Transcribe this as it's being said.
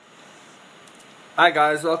Hi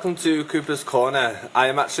guys, welcome to Cooper's Corner. I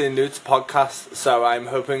am actually new to podcast, so I'm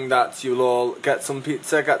hoping that you'll all get some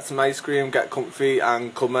pizza, get some ice cream, get comfy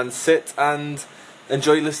and come and sit and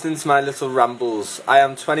enjoy listening to my little rambles. I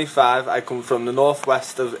am 25, I come from the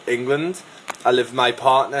northwest of England. I live with my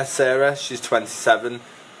partner Sarah, she's 27.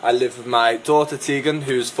 I live with my daughter Tegan,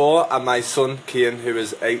 who's 4, and my son Kian, who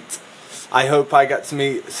is 8. I hope I get to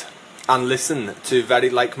meet and listen to very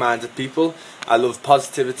like-minded people. I love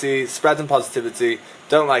positivity, spreading positivity,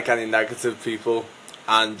 don't like any negative people,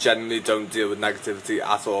 and generally don't deal with negativity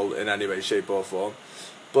at all in any way, shape or form.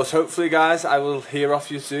 But hopefully guys, I will hear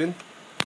off you soon.